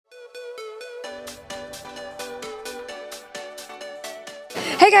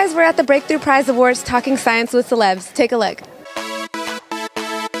Hey guys, we're at the Breakthrough Prize Awards talking science with celebs. Take a look.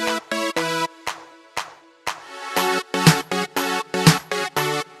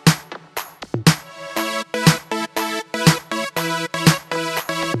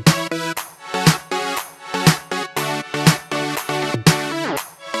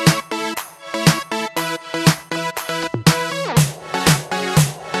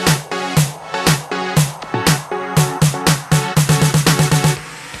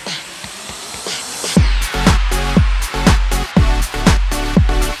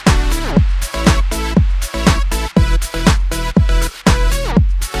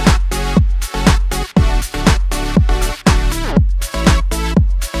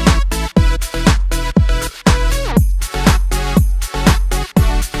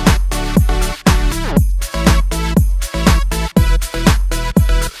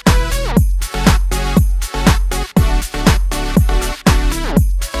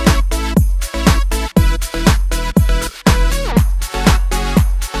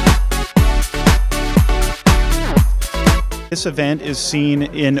 This event is seen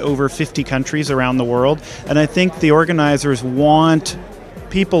in over 50 countries around the world, and I think the organizers want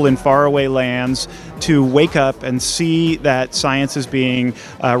people in faraway lands to wake up and see that science is being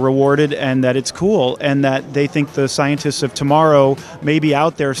rewarded and that it's cool, and that they think the scientists of tomorrow may be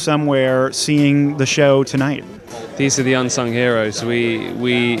out there somewhere seeing the show tonight. These are the unsung heroes.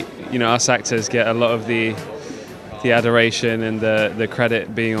 We us actors get a lot of the adoration and the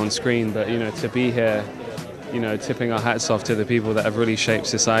credit being on screen, but to be here, tipping our hats off to the people that have really shaped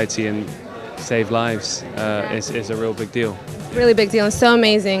society and saved lives is a real big deal. Really big deal and so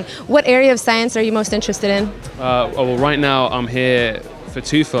amazing. What area of science are you most interested in? Well, right now I'm here for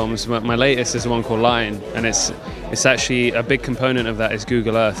two films. My latest is the one called Lion, and it's actually a big component of that is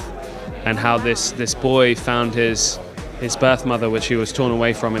Google Earth, and how this boy found his birth mother, which he was torn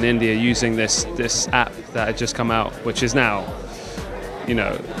away from in India, using this app that had just come out, which is now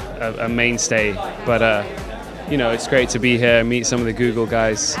a mainstay. But it's great to be here and meet some of the Google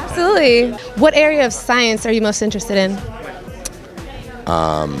guys. Absolutely. What area of science are you most interested in?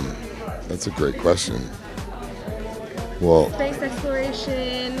 That's a great question. Well, Space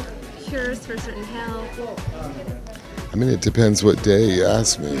exploration, cures for certain health. I mean, it depends what day you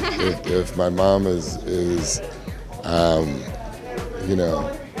ask me. if my mom is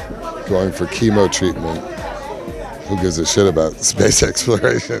going for chemo treatment, who gives a shit about space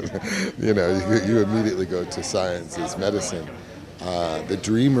exploration? You immediately go to science as medicine. The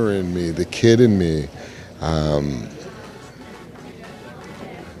dreamer in me, the kid in me,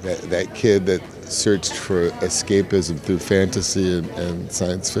 that kid that searched for escapism through fantasy and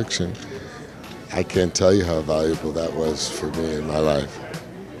science fiction, I can't tell you how valuable that was for me in my life.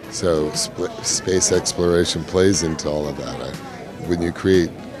 So space exploration plays into all of that. When you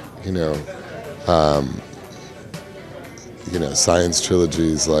create, science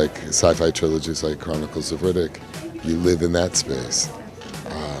trilogies, like sci-fi trilogies like Chronicles of Riddick, you live in that space.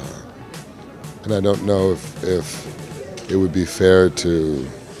 And I don't know if it would be fair to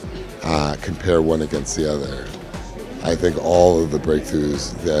compare one against the other. I think all of the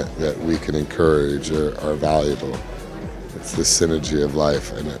breakthroughs that we can encourage are valuable. It's the synergy of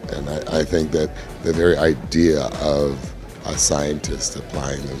life, and I think that the very idea of a scientist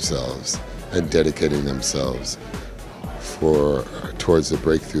applying themselves and dedicating themselves towards a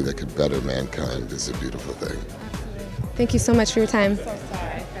breakthrough that could better mankind is a beautiful thing. Thank you so much for your time.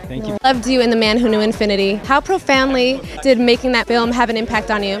 Thank you. Loved you in The Man Who Knew Infinity. How profoundly did making that film have an impact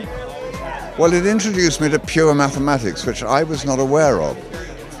on you? Well, it introduced me to pure mathematics, which I was not aware of.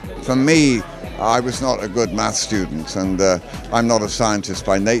 For me, I was not a good math student, and I'm not a scientist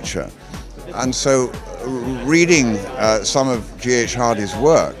by nature. And so reading some of G.H. Hardy's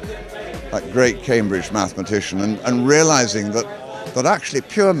work, that great Cambridge mathematician, and realizing that actually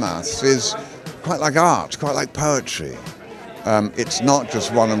pure maths is quite like art, quite like poetry. It's not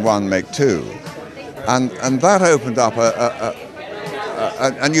just 1 and 1 make 2. And that opened up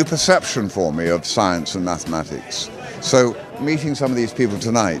a new perception for me of science and mathematics. So meeting some of these people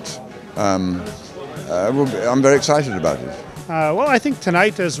tonight, I'm very excited about it. Well, I think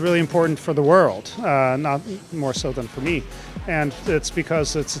tonight is really important for the world, not more so than for me. And it's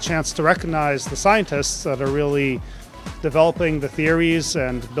because it's a chance to recognize the scientists that are really developing the theories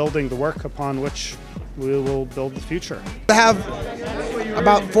and building the work upon which we will build the future. I have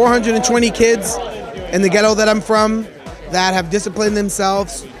about 420 kids in the ghetto that I'm from that have disciplined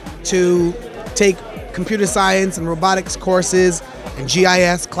themselves to take computer science and robotics courses and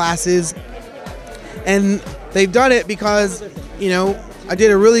GIS classes. And they've done it because, I did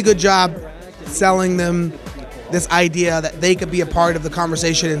a really good job selling them this idea that they could be a part of the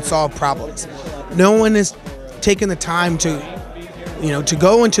conversation and solve problems. No one is taking the time to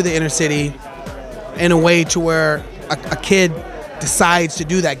go into the inner city in a way to where a kid decides to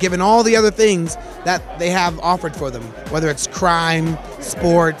do that, given all the other things that they have offered for them, whether it's crime,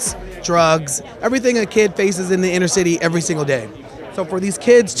 sports, drugs, everything a kid faces in the inner city every single day. So for these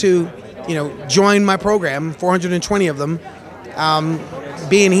kids to, join my program, 420 of them,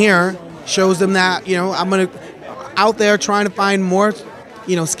 being here shows them that, I'm out there trying to find more,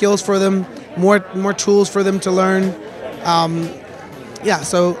 skills for them, more tools for them to learn.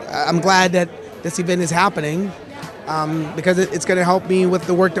 So I'm glad that this event is happening. Because it's going to help me with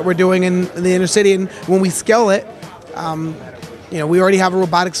the work that we're doing in the inner city. And when we scale it, we already have a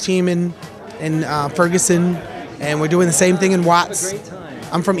robotics team in Ferguson, and we're doing the same thing in Watts.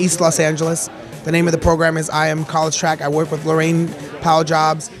 I'm from East Los Angeles. The name of the program is I Am College Track. I work with Lorraine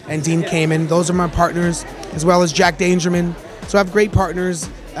Powell-Jobs and Dean Kamen. Those are my partners, as well as Jack Dangerman. So I have great partners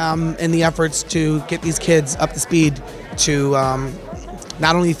in the efforts to get these kids up to speed to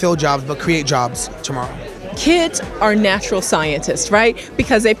not only fill jobs, but create jobs tomorrow. Kids are natural scientists, right?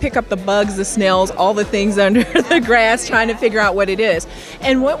 Because they pick up the bugs, the snails, all the things under the grass, trying to figure out what it is.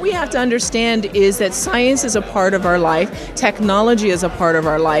 And what we have to understand is that science is a part of our life, technology is a part of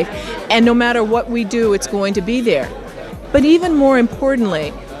our life, and no matter what we do, it's going to be there. But even more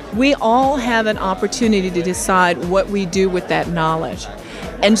importantly, we all have an opportunity to decide what we do with that knowledge.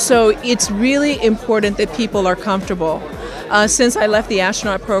 And so it's really important that people are comfortable. Since I left the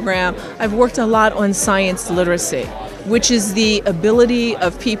astronaut program, I've worked a lot on science literacy, which is the ability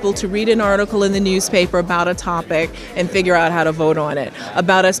of people to read an article in the newspaper about a topic and figure out how to vote on it,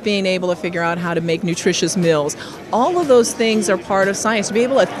 about us being able to figure out how to make nutritious meals. All of those things are part of science, to be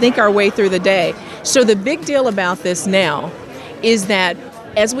able to think our way through the day. So the big deal about this now is that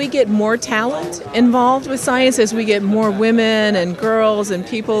as we get more talent involved with science, as we get more women and girls and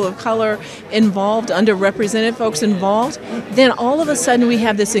people of color involved, underrepresented folks involved, then all of a sudden we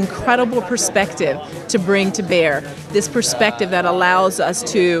have this incredible perspective to bring to bear, this perspective that allows us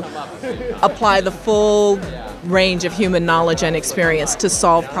to apply the full range of human knowledge and experience to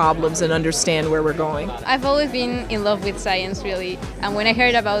solve problems and understand where we're going. I've always been in love with science, really, and when I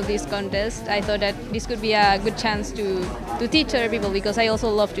heard about this contest, I thought that this could be a good chance to teach other people, because I also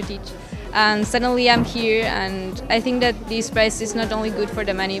love to teach. And suddenly I'm here, and I think that this prize is not only good for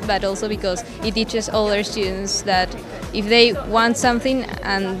the money, but also because it teaches other students that if they want something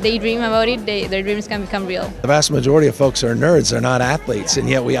and they dream about it, their dreams can become real. The vast majority of folks are nerds, they're not athletes, and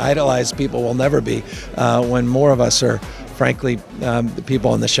yet we idolize people we'll never be, when more of us are frankly the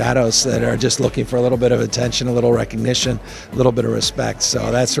people in the shadows that are just looking for a little bit of attention, a little recognition, a little bit of respect.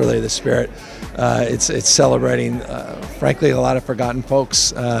 So that's really the spirit. It's celebrating, frankly, a lot of forgotten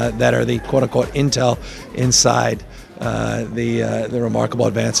folks that are the quote-unquote intel inside the remarkable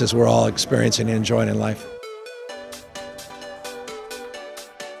advances we're all experiencing and enjoying in life.